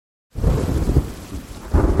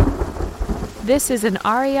This is an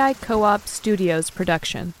REI Co-op Studios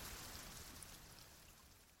production.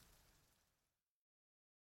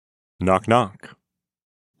 Knock, knock.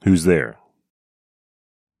 Who's there?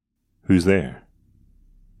 Who's there?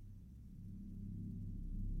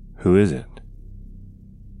 Who is it?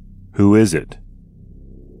 Who is it?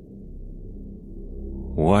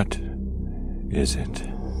 What is it?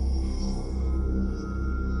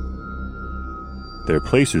 There are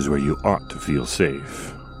places where you ought to feel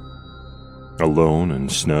safe. Alone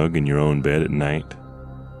and snug in your own bed at night.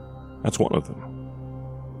 That's one of them.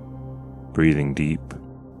 Breathing deep.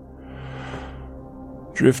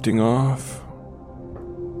 Drifting off.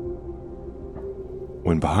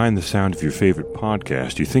 When behind the sound of your favorite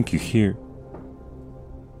podcast, you think you hear.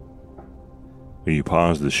 You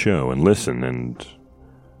pause the show and listen and...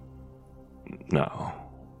 No,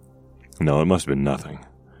 it must have been nothing.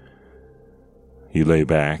 You lay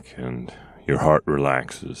back and your heart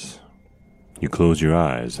relaxes. You close your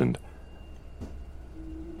eyes and...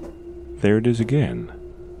 there it is again.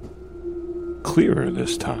 Clearer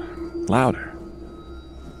this time. Louder.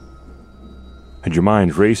 And your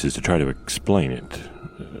mind races to try to explain it.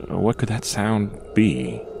 What could that sound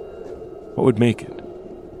be? What would make it?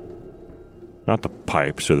 Not the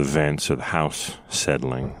pipes or the vents or the house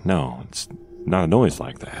settling. No, it's not a noise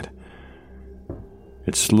like that.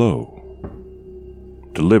 It's slow,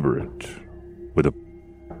 deliberate, with a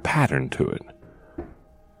pattern to it.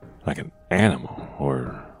 Like an animal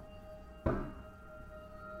or...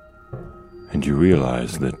 And you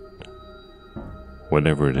realize that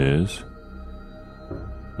whatever it is,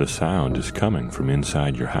 the sound is coming from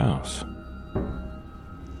inside your house.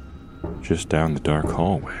 Just down the dark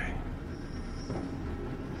hallway.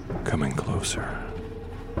 Coming closer.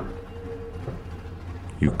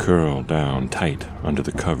 You curl down tight under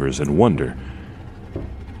the covers and wonder,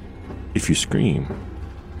 if you scream,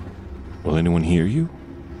 will anyone hear you?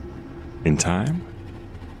 In time?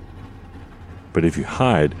 But if you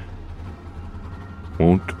hide,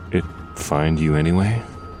 won't it find you anyway?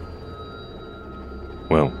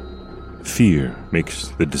 Well, fear makes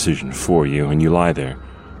the decision for you, and you lie there,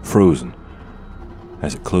 frozen,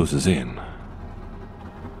 as it closes in.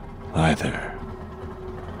 Lie there,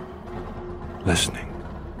 listening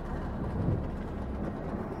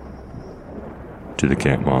to the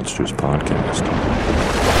Cat Monsters podcast.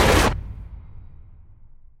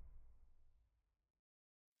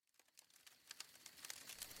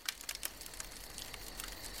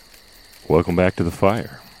 Welcome back to the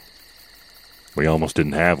fire. We almost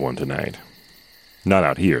didn't have one tonight. Not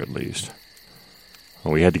out here, at least.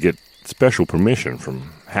 We had to get special permission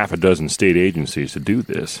from half a dozen state agencies to do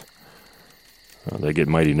this. They get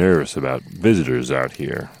mighty nervous about visitors out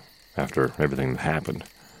here after everything that happened.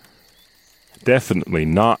 Definitely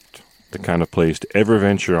not the kind of place to ever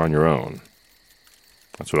venture on your own.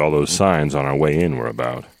 That's what all those signs on our way in were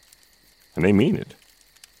about. And they mean it.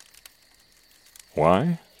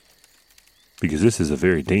 Why? Because this is a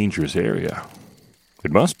very dangerous area.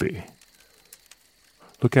 It must be.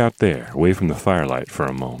 Look out there, away from the firelight for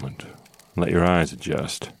a moment. Let your eyes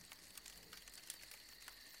adjust.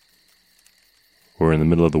 We're in the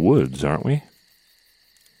middle of the woods, aren't we?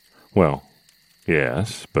 Well,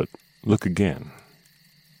 yes, but look again.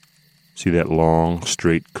 See that long,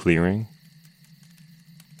 straight clearing?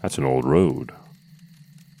 That's an old road.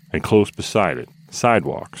 And close beside it,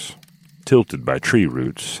 sidewalks, tilted by tree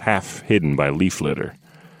roots, half hidden by leaf litter.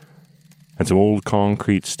 And some old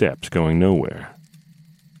concrete steps going nowhere.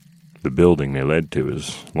 The building they led to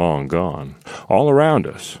is long gone. All around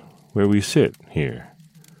us, where we sit here.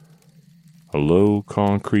 A low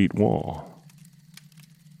concrete wall.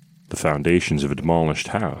 The foundations of a demolished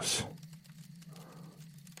house.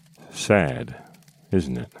 Sad,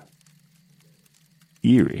 isn't it?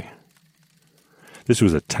 Eerie. This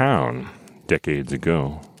was a town decades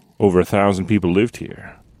ago. Over 1,000 people lived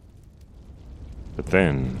here. But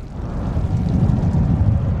then...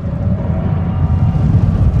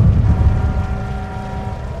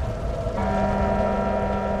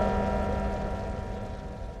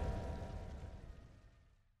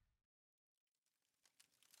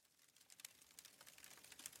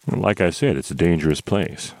 like I said, it's a dangerous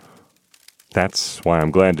place. That's why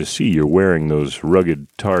I'm glad to see you're wearing those rugged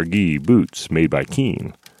Targhee boots made by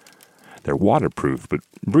Keen. They're waterproof but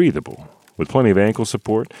breathable, with plenty of ankle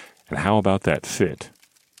support, and how about that fit?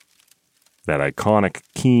 That iconic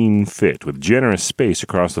Keen fit with generous space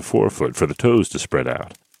across the forefoot for the toes to spread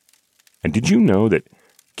out. And did you know that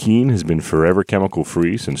Keen has been forever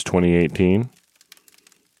chemical-free since 2018?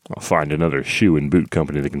 I'll find another shoe and boot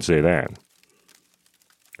company that can say that.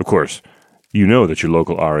 Of course, You know that your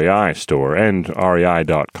local REI store and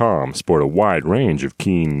REI.com sport a wide range of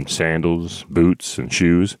keen sandals, boots, and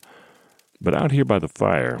shoes. But out here by the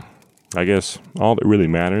fire, I guess all that really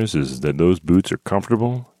matters is that those boots are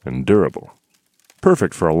comfortable and durable.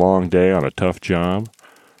 Perfect for a long day on a tough job,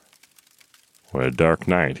 or a dark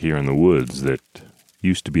night here in the woods that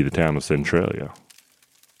used to be the town of Centralia.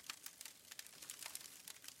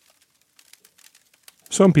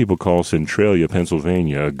 Some people call Centralia,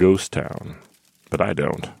 Pennsylvania, a ghost town, but I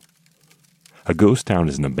don't. A ghost town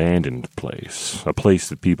is an abandoned place, a place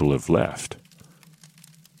that people have left.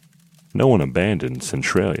 No one abandoned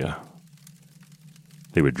Centralia.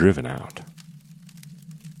 They were driven out.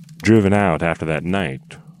 Driven out after that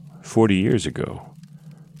night, 40 years ago,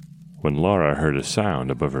 when Laura heard a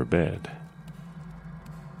sound above her bed.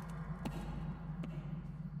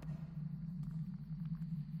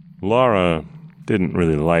 Laura didn't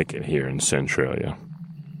really like it here in Centralia.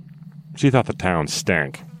 She thought the town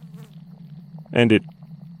stank. And it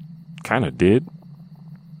kind of did.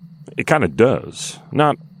 It kind of does.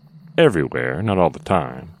 Not everywhere, not all the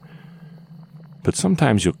time. But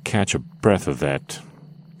sometimes you'll catch a breath of that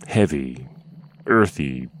heavy,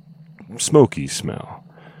 earthy, smoky smell.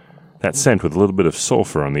 That scent with a little bit of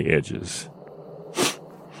sulfur on the edges.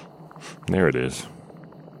 There it is.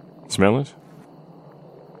 Smell it?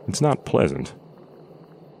 It's not pleasant.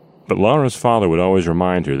 But Laura's father would always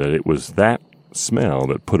remind her that it was that smell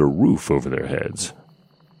that put a roof over their heads.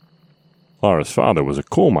 Laura's father was a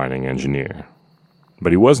coal mining engineer,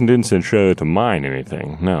 but he wasn't in Centralia to mine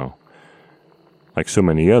anything, no. Like so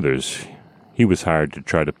many others, he was hired to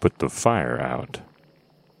try to put the fire out.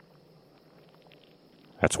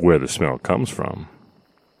 That's where the smell comes from.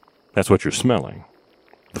 That's what you're smelling.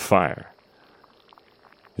 The fire.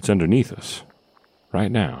 It's underneath us,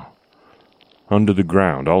 right now. Under the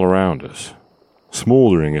ground, all around us,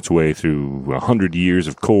 smoldering its way through 100 years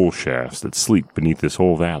of coal shafts that sleep beneath this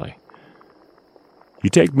whole valley. You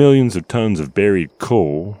take millions of tons of buried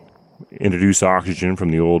coal, introduce oxygen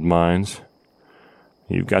from the old mines.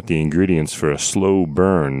 You've got the ingredients for a slow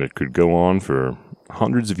burn that could go on for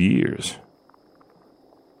hundreds of years.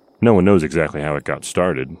 No one knows exactly how it got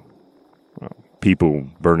started. People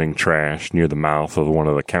burning trash near the mouth of one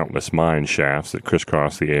of the countless mine shafts that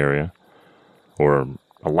crisscross the area. Or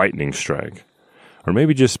a lightning strike, or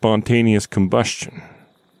maybe just spontaneous combustion,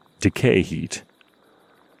 decay heat.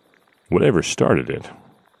 Whatever started it,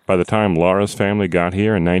 by the time Laura's family got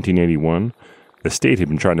here in 1981, the state had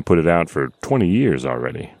been trying to put it out for 20 years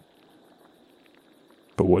already.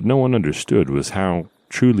 But what no one understood was how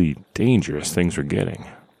truly dangerous things were getting.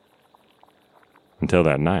 Until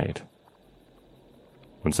that night,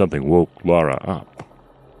 when something woke Laura up.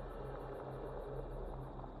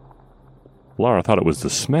 Laura thought it was the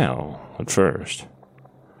smell at first.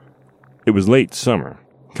 It was late summer,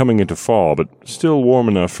 coming into fall, but still warm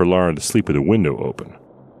enough for Laura to sleep with the window open.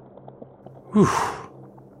 Whew.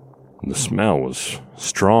 The smell was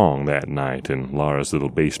strong that night in Laura's little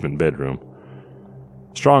basement bedroom.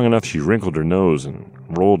 Strong enough she wrinkled her nose and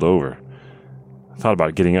rolled over. Thought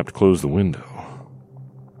about getting up to close the window.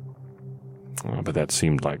 Oh, but that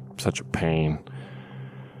seemed like such a pain.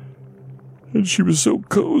 And she was so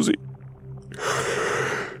cozy.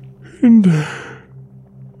 And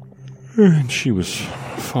she was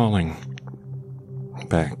falling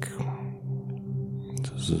back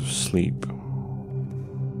to sleep.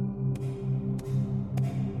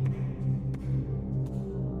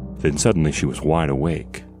 Then suddenly she was wide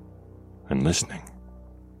awake and listening.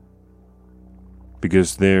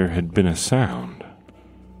 Because there had been a sound.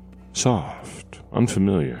 Soft,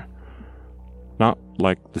 unfamiliar. Not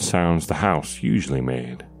like the sounds the house usually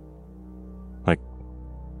made.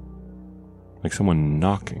 Like someone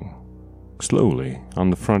knocking, slowly,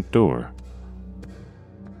 on the front door.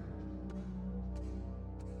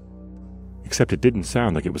 Except it didn't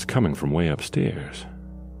sound like it was coming from way upstairs.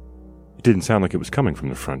 It didn't sound like it was coming from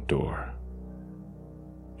the front door.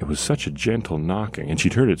 It was such a gentle knocking, and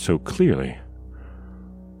she'd heard it so clearly.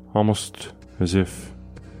 Almost as if...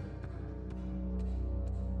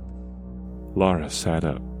 Laura sat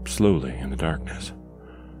up, slowly, in the darkness.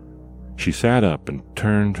 She sat up and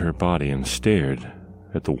turned her body and stared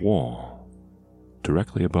at the wall,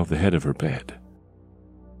 directly above the head of her bed.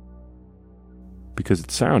 Because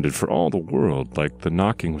it sounded for all the world like the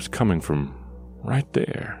knocking was coming from right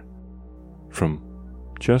there, from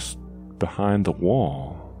just behind the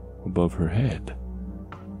wall above her head.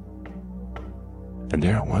 And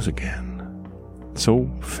there it was again, so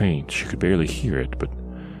faint she could barely hear it, but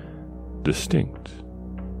distinct,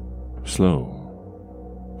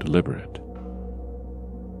 slow, deliberate.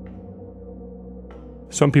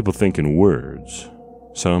 Some people think in words,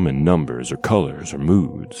 some in numbers or colors or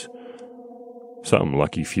moods. Some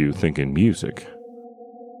lucky few think in music.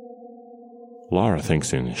 Laura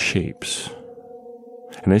thinks in shapes.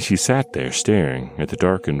 And as she sat there staring at the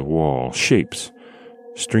darkened wall, shapes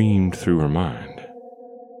streamed through her mind.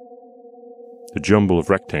 The jumble of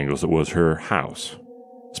rectangles that was her house,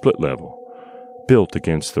 split level, built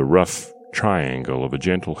against the rough triangle of a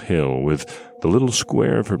gentle hill with the little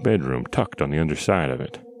square of her bedroom tucked on the underside of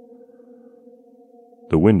it.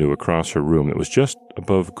 The window across her room that was just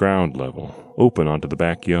above ground level, open onto the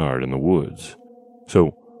backyard and the woods.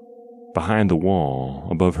 So, behind the wall,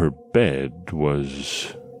 above her bed,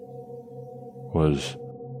 was...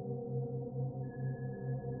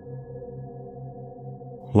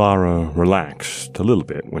 Laura relaxed a little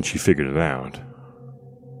bit when she figured it out.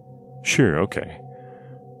 Sure, okay.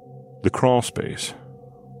 The crawl space.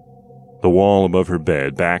 The wall above her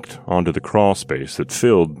bed backed onto the crawl space that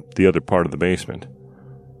filled the other part of the basement.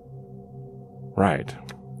 Right.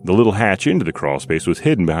 The little hatch into the crawl space was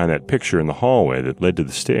hidden behind that picture in the hallway that led to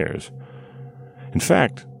the stairs. In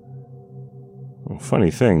fact,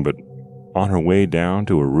 funny thing, but on her way down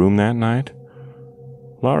to her room that night,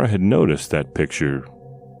 Laura had noticed that picture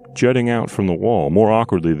jutting out from the wall more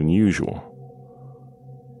awkwardly than usual.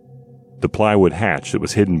 The plywood hatch that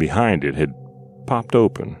was hidden behind it had popped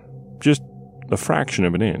open, just a fraction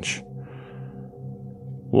of an inch.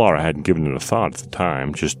 Laura hadn't given it a thought at the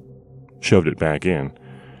time, just shoved it back in.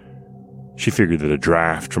 She figured that a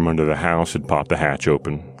draft from under the house had popped the hatch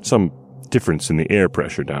open, some difference in the air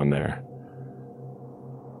pressure down there.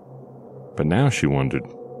 But now she wondered.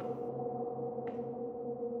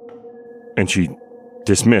 And she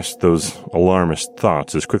dismissed those alarmist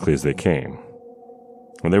thoughts as quickly as they came.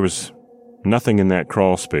 Well, there was nothing in that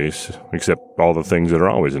crawl space except all the things that are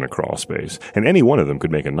always in a crawl space, and any one of them could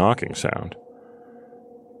make a knocking sound.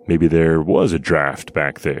 Maybe there was a draft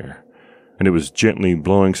back there, and it was gently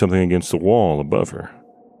blowing something against the wall above her.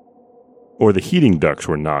 Or the heating ducts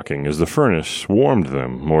were knocking as the furnace warmed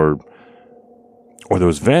them, or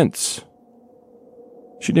those vents.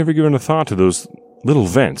 She'd never given a thought to those little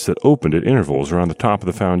vents that opened at intervals around the top of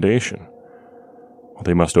the foundation. Well,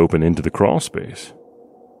 they must open into the crawl space.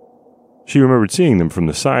 She remembered seeing them from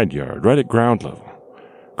the side yard, right at ground level,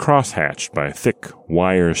 cross-hatched by thick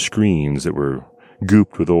wire screens that were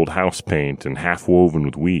gooped with old house paint and half-woven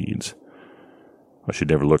with weeds. Well, she'd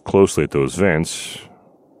never looked closely at those vents,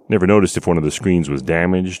 never noticed if one of the screens was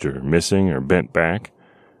damaged or missing or bent back,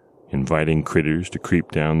 inviting critters to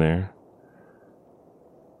creep down there.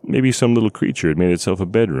 Maybe some little creature had made itself a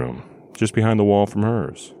bedroom, just behind the wall from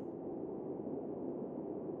hers.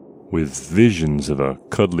 With visions of a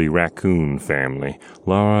cuddly raccoon family,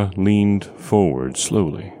 Laura leaned forward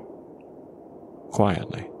slowly,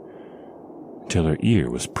 quietly, until her ear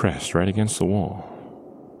was pressed right against the wall.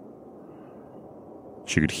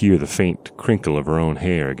 She could hear the faint crinkle of her own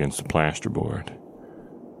hair against the plasterboard,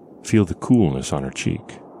 feel the coolness on her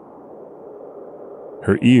cheek.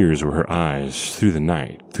 Her ears were her eyes through the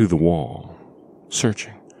night, through the wall,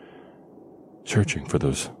 searching for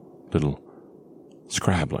those little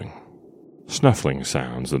scrabbling, snuffling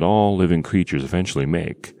sounds that all living creatures eventually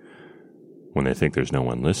make when they think there's no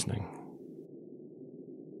one listening.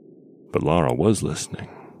 But Laura was listening,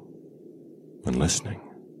 and listening,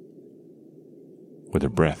 with her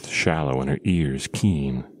breath shallow and her ears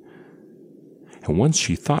keen. And once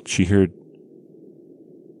she thought she heard...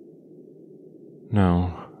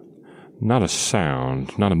 No, not a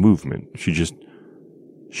sound, not a movement.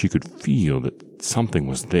 She could feel that something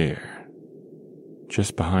was there,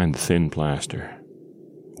 just behind the thin plaster,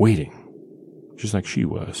 waiting, just like she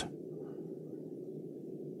was.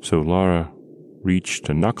 So Laura reached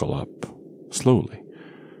to knuckle up, slowly,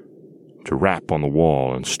 to rap on the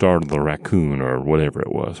wall and startle the raccoon or whatever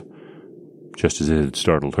it was, just as it had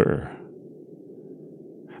startled her.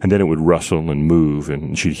 And then it would rustle and move,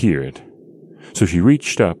 and she'd hear it. So she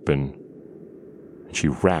reached up and she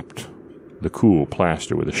rapped the cool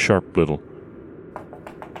plaster with a sharp little...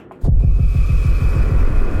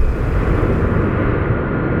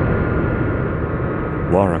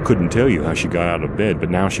 Laura couldn't tell you how she got out of bed, but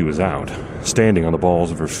now she was out, standing on the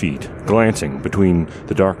balls of her feet, glancing between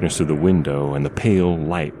the darkness of the window and the pale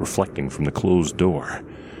light reflecting from the closed door,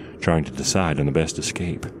 trying to decide on the best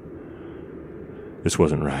escape. This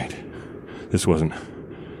wasn't right. This wasn't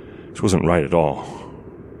right at all.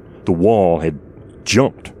 The wall had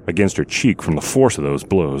jumped against her cheek from the force of those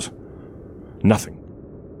blows. Nothing.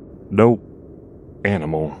 No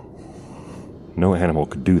animal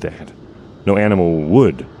could do that. No animal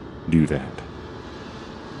would do that.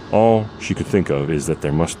 All she could think of is that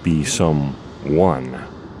there must be some one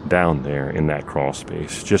down there in that crawl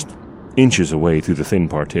space, just inches away through the thin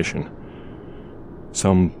partition.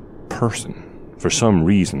 Some person, for some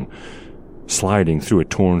reason, sliding through a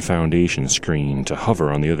torn foundation screen to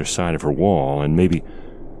hover on the other side of her wall, and maybe...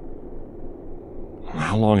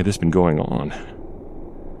 How long had this been going on?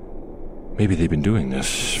 Maybe they'd been doing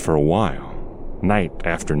this for a while, night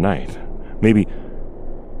after night. Maybe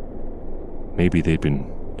they'd been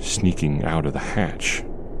sneaking out of the hatch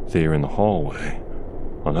there in the hallway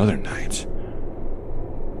on other nights,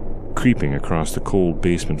 creeping across the cold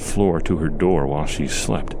basement floor to her door while she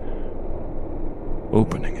slept,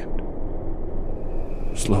 opening it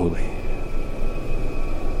slowly.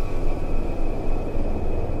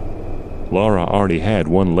 Laura already had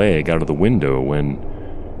one leg out of the window when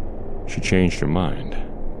she changed her mind.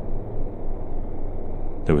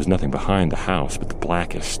 There was nothing behind the house but the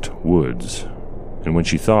blackest woods, and when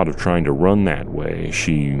she thought of trying to run that way,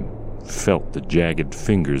 she felt the jagged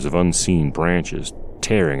fingers of unseen branches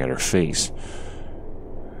tearing at her face,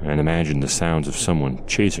 and imagined the sounds of someone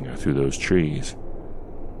chasing her through those trees,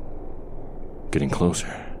 getting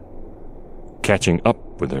closer, catching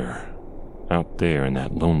up with her out there in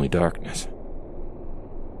that lonely darkness.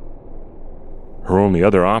 Her only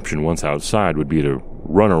other option once outside would be to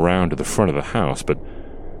run around to the front of the house, but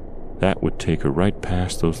that would take her right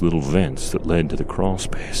past those little vents that led to the crawl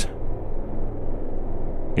space.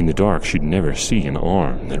 In the dark, she'd never see an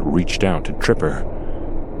arm that reached out to trip her,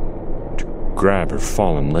 to grab her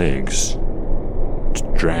fallen legs,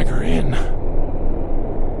 to drag her in.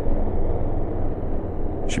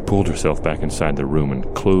 She pulled herself back inside the room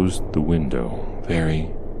and closed the window very,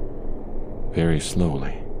 very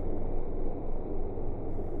slowly,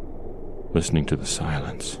 listening to the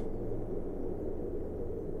silence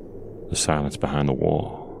behind the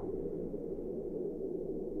wall.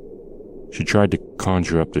 She tried to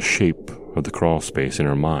conjure up the shape of the crawl space in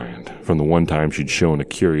her mind from the one time she'd shown a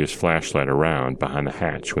curious flashlight around behind the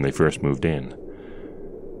hatch when they first moved in.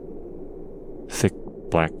 Thick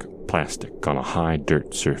black plastic on a high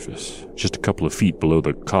dirt surface, just a couple of feet below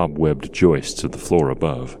the cobwebbed joists of the floor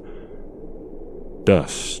above.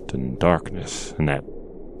 Dust and darkness and that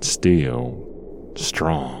stale,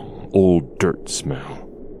 strong, old dirt smell.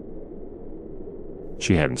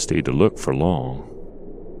 She hadn't stayed to look for long,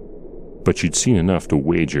 but she'd seen enough to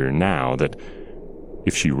wager now that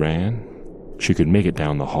if she ran, she could make it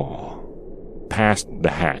down the hall, past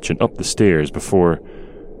the hatch and up the stairs before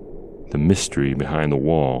the mystery behind the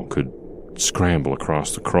wall could scramble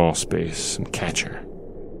across the crawl space and catch her.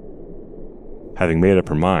 Having made up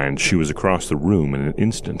her mind, she was across the room in an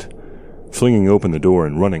instant, flinging open the door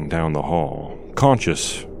and running down the hall,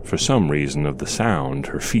 conscious, for some reason, of the sound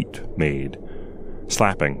her feet made,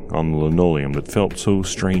 slapping on the linoleum that felt so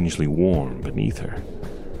strangely warm beneath her.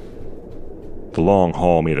 The long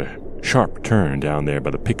hall made a sharp turn down there by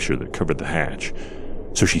the picture that covered the hatch,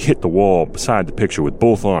 so she hit the wall beside the picture with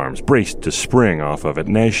both arms, braced to spring off of it,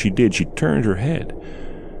 and as she did, she turned her head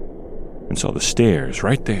and saw the stairs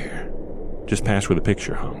right there, just past where the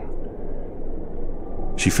picture hung.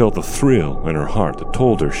 She felt the thrill in her heart that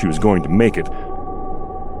told her she was going to make it,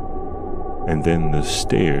 and then the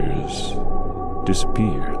stairs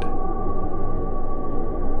disappeared.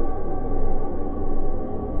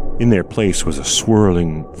 In their place was a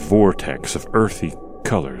swirling vortex of earthy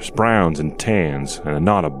colors, browns and tans, and a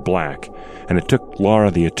knot of black, and it took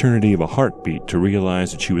Laura the eternity of a heartbeat to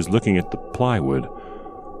realize that she was looking at the plywood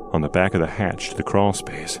on the back of the hatch to the crawl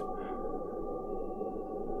space.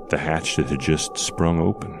 The hatch that had just sprung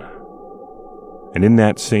open. And in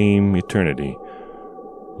that same eternity,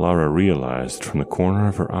 Laura realized from the corner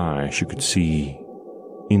of her eye she could see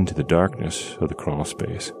into the darkness of the crawl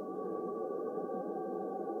space.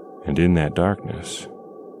 And in that darkness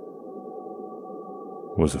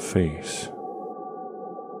was a face.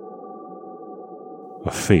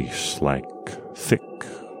 A face like thick,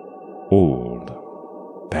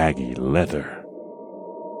 old, baggy leather.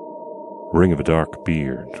 Ring of a dark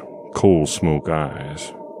beard, coal smoke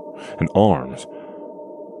eyes, and arms.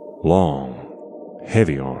 Long,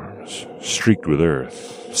 heavy arms, streaked with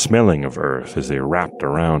earth, smelling of earth as they wrapped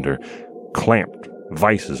around her, clamped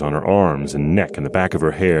vices on her arms and neck and the back of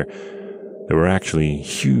her hair. There were actually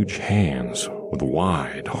huge hands with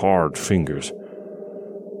wide, hard fingers.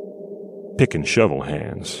 Pick and shovel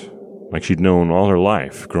hands, like she'd known all her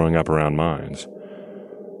life growing up around mines.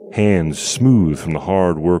 Hands smooth from the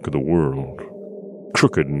hard work of the world,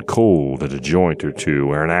 crooked and cold at a joint or two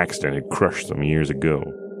where an accident had crushed them years ago.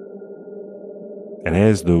 And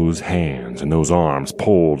as those hands and those arms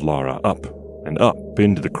pulled Laura up and up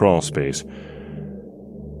into the crawl space,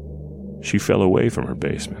 she fell away from her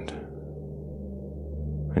basement,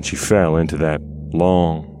 and she fell into that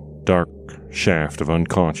long, dark shaft of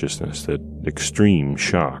unconsciousness that extreme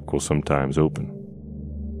shock will sometimes open.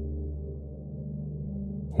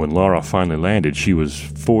 When Laura finally landed, she was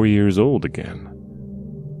 4 years old again.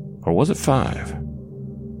 Or was it 5?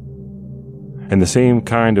 And the same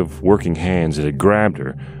kind of working hands that had grabbed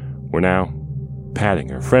her were now patting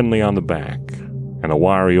her friendly on the back, and a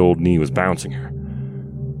wiry old knee was bouncing her,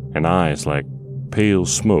 and eyes like pale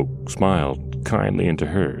smoke smiled kindly into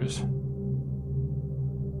hers.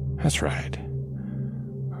 That's right.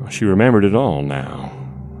 She remembered it all now.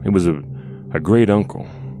 It was a great-uncle,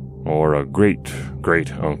 or a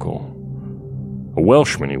great-great-uncle. A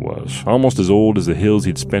Welshman he was, almost as old as the hills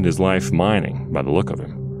he'd spent his life mining, by the look of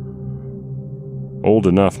him. Old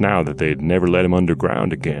enough now that they'd never let him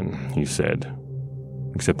underground again, he said,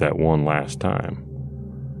 except that one last time.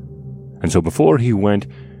 And so before he went,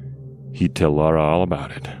 he'd tell Laura all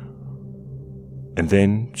about it. And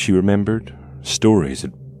then she remembered stories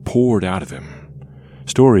that poured out of him.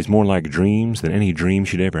 Stories more like dreams than any dream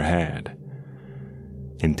she'd ever had.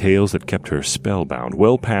 In tales that kept her spellbound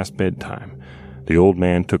well past bedtime, the old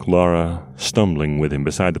man took Laura stumbling with him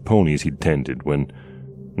beside the ponies he'd tended when,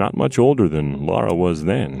 not much older than Laura was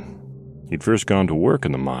then, he'd first gone to work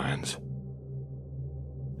in the mines.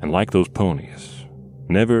 And like those ponies,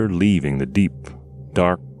 never leaving the deep,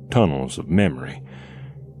 dark tunnels of memory,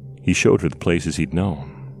 he showed her the places he'd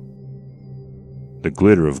known. The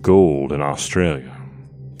glitter of gold in Australia,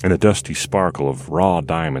 and the dusty sparkle of raw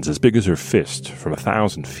diamonds as big as her fist from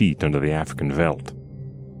 1,000 feet under the African veldt.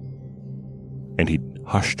 And he'd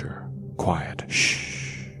hushed her, quiet,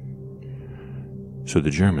 shh, so the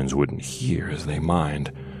Germans wouldn't hear as they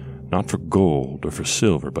mined, not for gold or for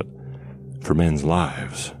silver, but for men's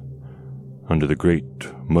lives, under the great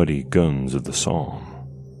muddy guns of the Somme.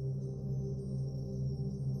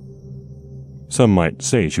 Some might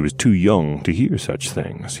say she was too young to hear such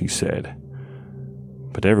things, he said,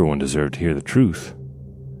 but everyone deserved to hear the truth.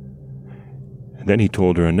 And then he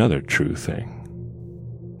told her another true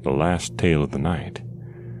thing, the last tale of the night.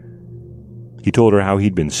 He told her how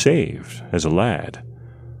he'd been saved, as a lad,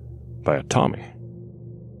 by a Tommy.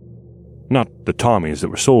 Not the Tommies that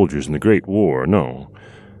were soldiers in the Great War, no.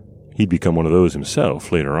 He'd become one of those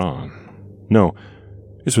himself later on. No,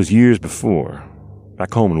 this was years before,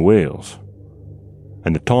 back home in Wales.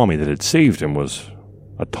 And the Tommy that had saved him was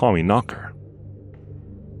a Tommyknocker.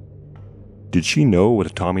 Did she know what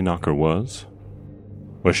a Tommyknocker was?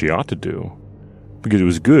 Well, she ought to do, because it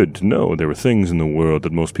was good to know there were things in the world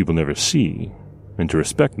that most people never see, and to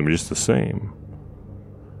respect them just the same.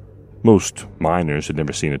 Most miners had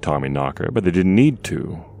never seen a Tommyknocker, but they didn't need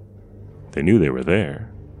to. They knew they were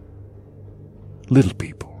there. Little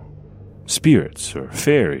people. Spirits, or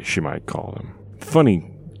fairies, she might call them.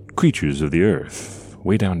 Funny creatures of the earth,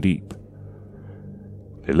 way down deep.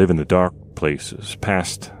 They live in the dark places,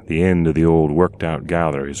 past the end of the old worked-out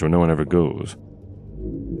galleries where no one ever goes.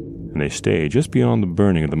 And they stay just beyond the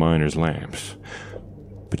burning of the miners' lamps.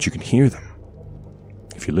 But you can hear them,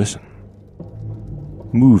 if you listen.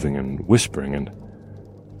 Moving and whispering and,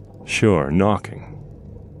 sure, knocking,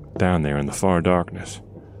 down there in the far darkness,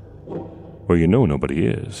 where you know nobody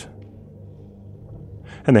is.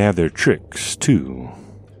 And they have their tricks, too.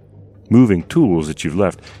 Moving tools that you've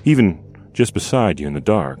left, even just beside you in the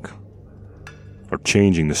dark. Or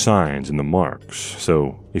changing the signs and the marks,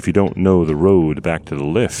 so if you don't know the road back to the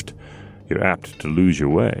lift, you're apt to lose your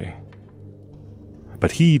way.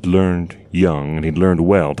 But he'd learned young, and he'd learned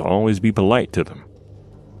well to always be polite to them,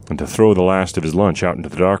 and to throw the last of his lunch out into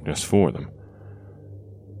the darkness for them.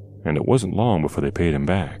 And it wasn't long before they paid him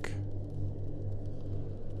back.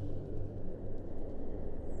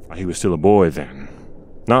 He was still a boy then,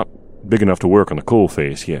 not big enough to work on the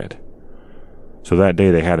coalface yet. So that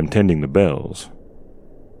day they had him tending the bells.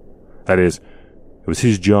 That is, it was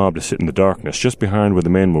his job to sit in the darkness just behind where the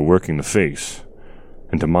men were working the face,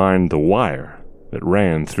 and to mind the wire that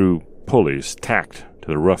ran through pulleys tacked to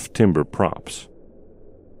the rough timber props.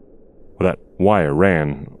 Well, that wire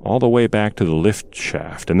ran all the way back to the lift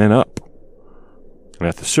shaft and then up. And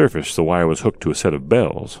at the surface, the wire was hooked to a set of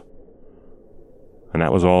bells. And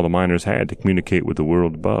that was all the miners had to communicate with the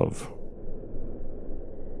world above.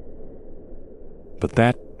 But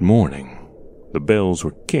that morning, the bells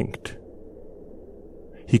were kinked.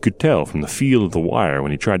 He could tell from the feel of the wire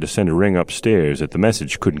when he tried to send a ring upstairs that the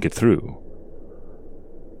message couldn't get through.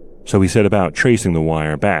 So he set about tracing the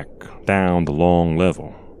wire back down the long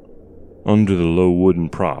level, under the low wooden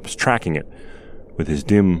props, tracking it with his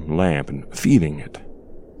dim lamp and feeling it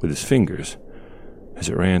with his fingers as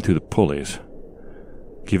it ran through the pulleys,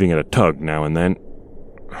 giving it a tug now and then,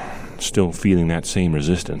 still feeling that same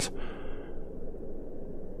resistance.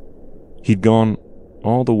 He'd gone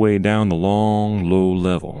all the way down the long, low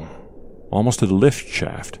level, almost to the lift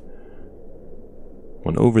shaft,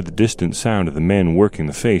 when over the distant sound of the men working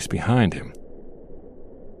the face behind him,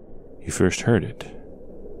 he first heard it.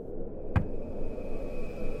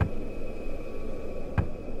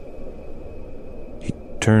 He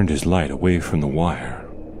turned his light away from the wire,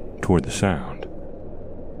 toward the sound.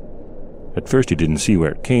 At first he didn't see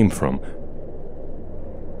where it came from,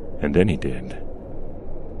 and then he did.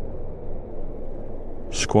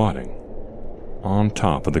 Squatting on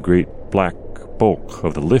top of the great black bulk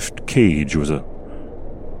of the lift cage was a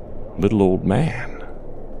little old man.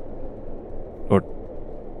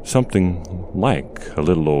 Or something like a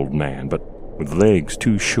little old man, but with legs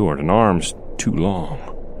too short and arms too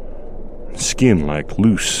long. Skin like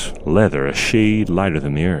loose leather, a shade lighter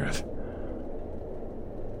than the earth.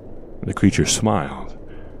 The creature smiled,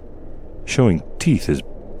 showing teeth as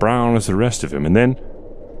brown as the rest of him, and then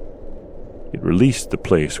it released the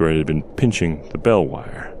place where it had been pinching the bell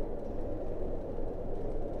wire.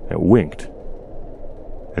 It winked,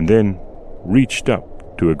 and then reached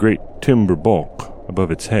up to a great timber bulk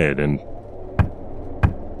above its head, and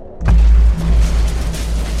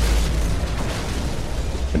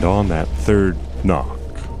on that third knock,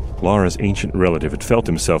 Laura's ancient relative had felt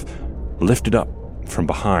himself lifted up from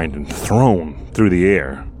behind and thrown through the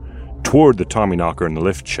air toward the Tommyknocker in the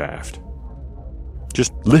lift shaft.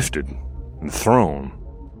 Just lifted and thrown,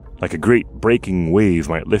 like a great breaking wave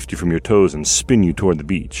might lift you from your toes and spin you toward the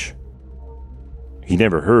beach. He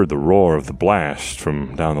never heard the roar of the blast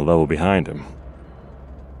from down the level behind him.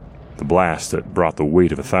 The blast that brought the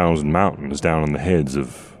weight of 1,000 mountains down on the heads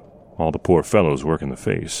of all the poor fellows working the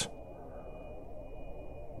face.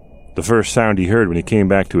 The first sound he heard when he came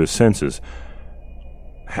back to his senses,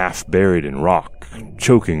 half buried in rock,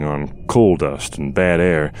 choking on coal dust and bad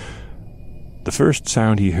air, the first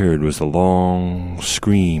sound he heard was the long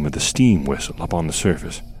scream of the steam whistle up on the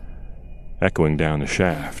surface, echoing down the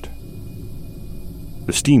shaft.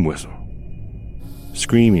 The steam whistle,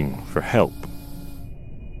 screaming for help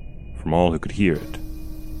from all who could hear it.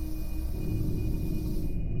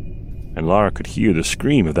 And Lara could hear the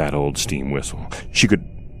scream of that old steam whistle. She could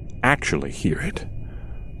actually hear it,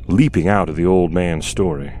 leaping out of the old man's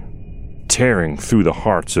story, tearing through the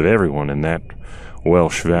hearts of everyone in that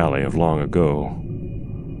Welsh valley of long ago.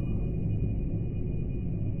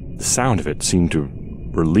 The sound of it seemed to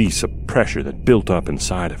release a pressure that built up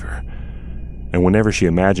inside of her, and whenever she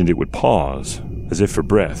imagined it would pause, as if for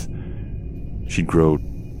breath, she'd grow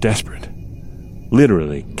desperate,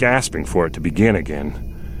 literally gasping for it to begin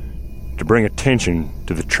again, to bring attention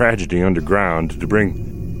to the tragedy underground, to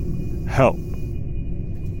bring help.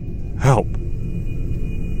 Help.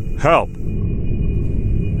 Help.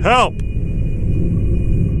 Help!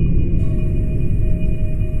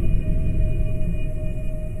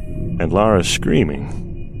 And Lara's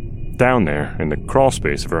screaming, down there in the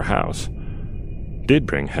crawlspace of her house, did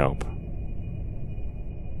bring help.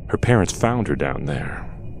 Her parents found her down there,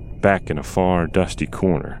 back in a far, dusty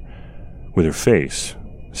corner, with her face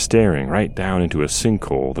staring right down into a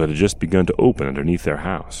sinkhole that had just begun to open underneath their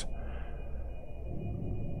house.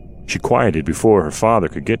 She quieted before her father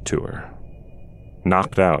could get to her,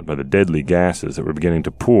 knocked out by the deadly gases that were beginning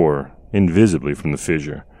to pour invisibly from the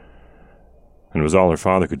fissure, and it was all her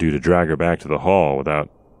father could do to drag her back to the hall without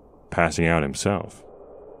passing out himself.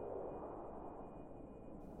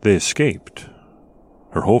 They escaped,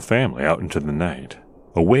 her whole family, out into the night,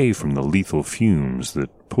 away from the lethal fumes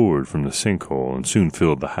that poured from the sinkhole and soon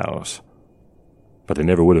filled the house. But they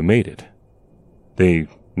never would have made it. They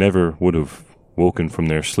never would have woken from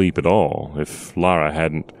their sleep at all if Lara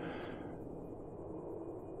hadn't...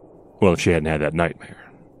 Well, if she hadn't had that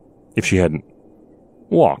nightmare. If she hadn't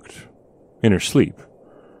walked in her sleep.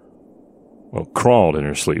 Well, crawled in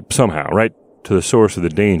her sleep, somehow, right to the source of the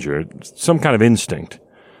danger. Some kind of instinct.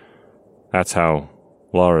 That's how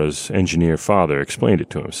Lara's engineer father explained it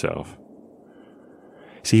to himself.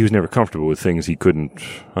 See, he was never comfortable with things he couldn't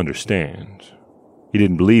understand. He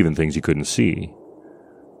didn't believe in things he couldn't see.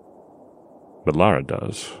 But Lara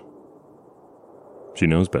does. She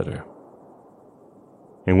knows better.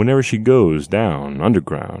 And whenever she goes down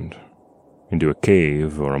underground, into a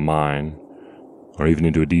cave or a mine, or even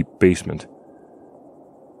into a deep basement,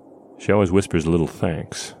 she always whispers a little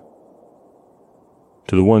thanks.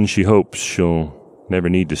 To the ones she hopes she'll never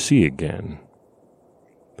need to see again,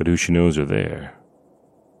 but who she knows are there.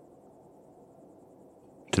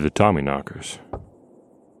 To the Tommyknockers.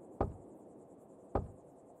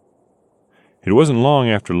 It wasn't long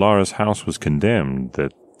after Lara's house was condemned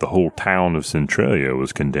that the whole town of Centralia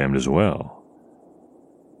was condemned as well.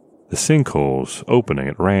 The sinkholes opening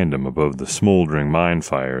at random above the smoldering mine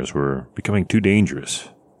fires were becoming too dangerous,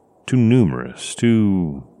 too numerous,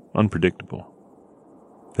 too unpredictable.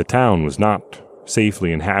 The town was not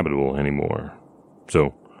safely inhabitable anymore,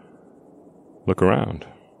 so look around.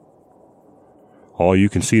 All you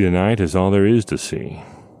can see tonight is all there is to see.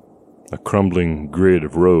 A crumbling grid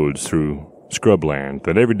of roads through scrubland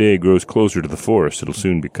that every day grows closer to the forest it'll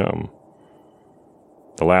soon become.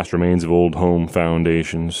 The last remains of old home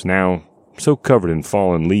foundations, now so covered in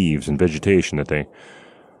fallen leaves and vegetation that they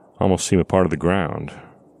almost seem a part of the ground.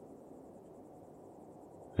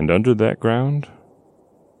 And under that ground,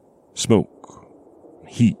 smoke,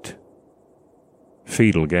 heat,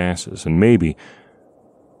 fatal gases, and maybe,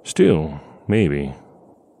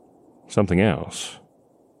 something else.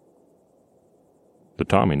 The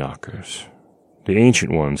Tommyknockers. The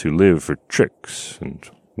ancient ones who live for tricks and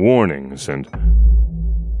warnings and...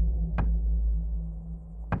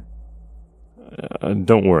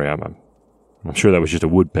 don't worry, I'm sure that was just a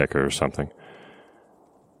woodpecker or something.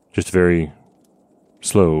 Just a very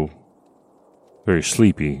slow, very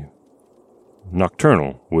sleepy,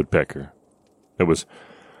 nocturnal woodpecker that was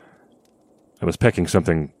pecking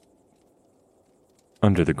something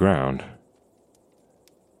under the ground.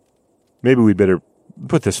 Maybe we'd better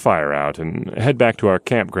put this fire out and head back to our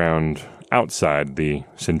campground outside the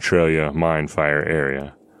Centralia mine fire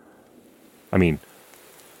area. I mean,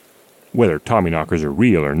 whether Tommyknockers are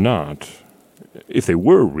real or not, if they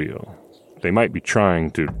were real, they might be trying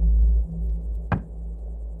to...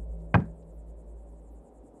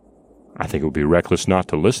 I think it would be reckless not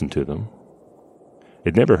to listen to them.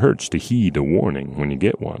 It never hurts to heed a warning when you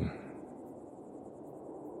get one.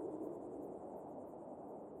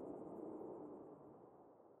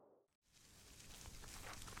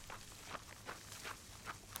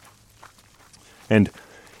 And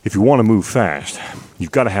if you want to move fast,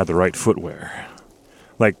 you've got to have the right footwear.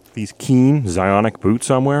 Like these Keen Zionic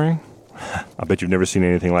boots I'm wearing. I bet you've never seen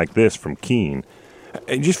anything like this from Keen.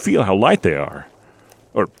 And just feel how light they are.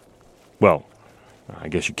 Or, well, I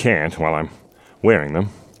guess you can't while I'm wearing them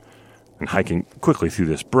and hiking quickly through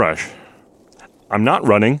this brush. I'm not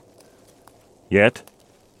running yet,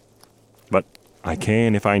 but I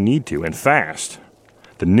can if I need to, and fast.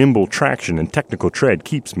 The nimble traction and technical tread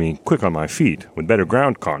keeps me quick on my feet with better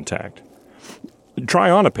ground contact.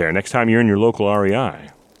 Try on a pair next time you're in your local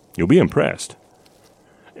REI. You'll be impressed.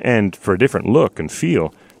 And for a different look and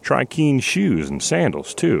feel, try Keen shoes and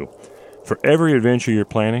sandals too. For every adventure you're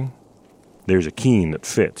planning, there's a Keen that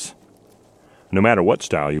fits. No matter what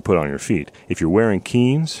style you put on your feet, if you're wearing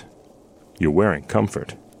Keens, you're wearing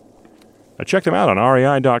comfort. Now check them out on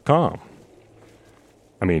rei.com.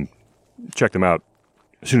 I mean, check them out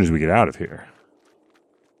as soon as we get out of here.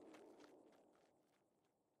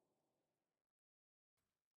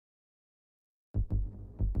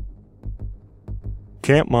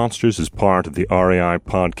 Camp Monsters is part of the REI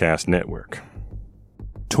Podcast Network.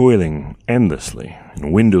 Toiling endlessly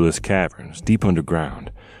in windowless caverns deep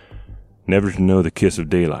underground, never to know the kiss of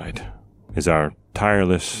daylight, is our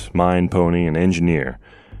tireless mind pony and engineer,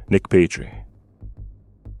 Nick Patry.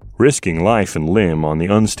 Risking life and limb on the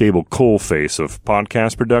unstable coalface of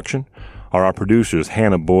podcast production are our producers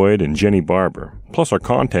Hannah Boyd and Jenny Barber, plus our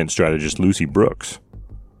content strategist Lucy Brooks.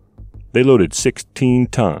 They loaded 16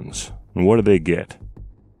 tons, and what do they get?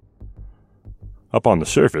 Up on the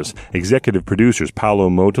surface, executive producers Paolo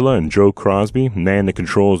Motola and Joe Crosby man the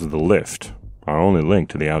controls of the lift, our only link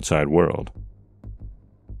to the outside world.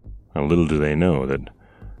 And little do they know that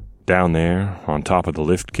down there, on top of the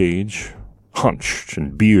lift cage, hunched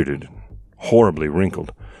and bearded, horribly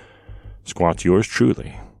wrinkled, squats yours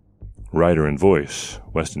truly, writer and voice,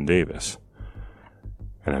 Weston Davis.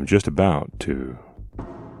 And I'm just about to...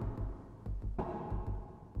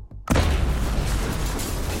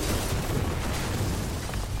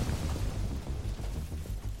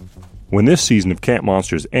 When this season of Camp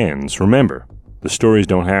Monsters ends, remember, the stories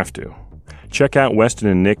don't have to. Check out Weston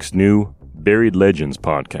and Nick's new Buried Legends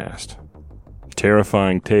podcast.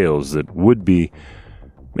 Terrifying tales that would be,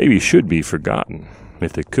 maybe should be forgotten,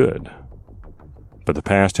 if they could. But the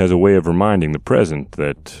past has a way of reminding the present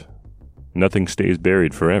that nothing stays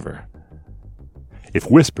buried forever.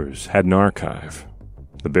 If Whispers had an archive,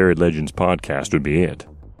 the Buried Legends podcast would be it.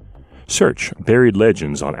 Search Buried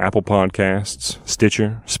Legends on Apple Podcasts,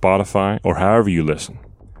 Stitcher, Spotify, or however you listen.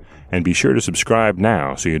 And be sure to subscribe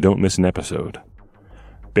now so you don't miss an episode.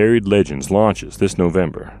 Buried Legends launches this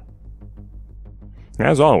November.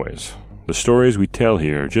 As always, the stories we tell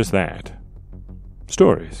here are just that.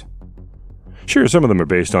 Stories. Sure, some of them are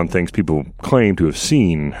based on things people claim to have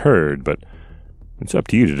seen and heard, but it's up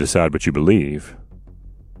to you to decide what you believe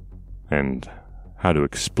and how to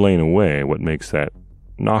explain away what makes that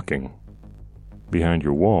knocking behind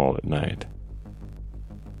your wall at night.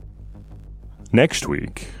 Next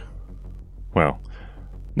week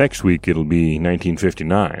it'll be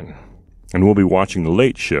 1959, and we'll be watching The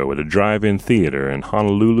Late Show at a drive-in theater in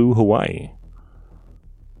Honolulu, Hawaii.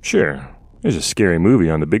 Sure, there's a scary movie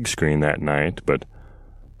on the big screen that night, but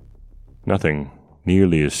nothing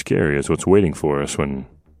nearly as scary as what's waiting for us when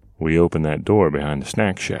we open that door behind the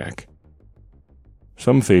snack shack.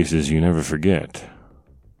 Some faces you never forget,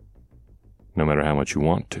 no matter how much you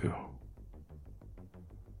want to.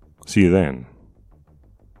 See you then.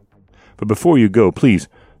 But before you go, please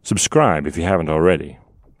subscribe if you haven't already.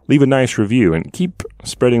 Leave a nice review and keep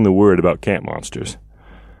spreading the word about camp monsters.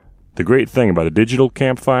 The great thing about a digital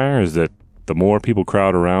campfire is that the more people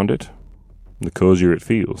crowd around it, the cozier it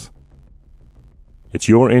feels. It's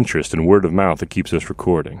your interest and word of mouth that keeps us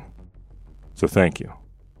recording. So thank you.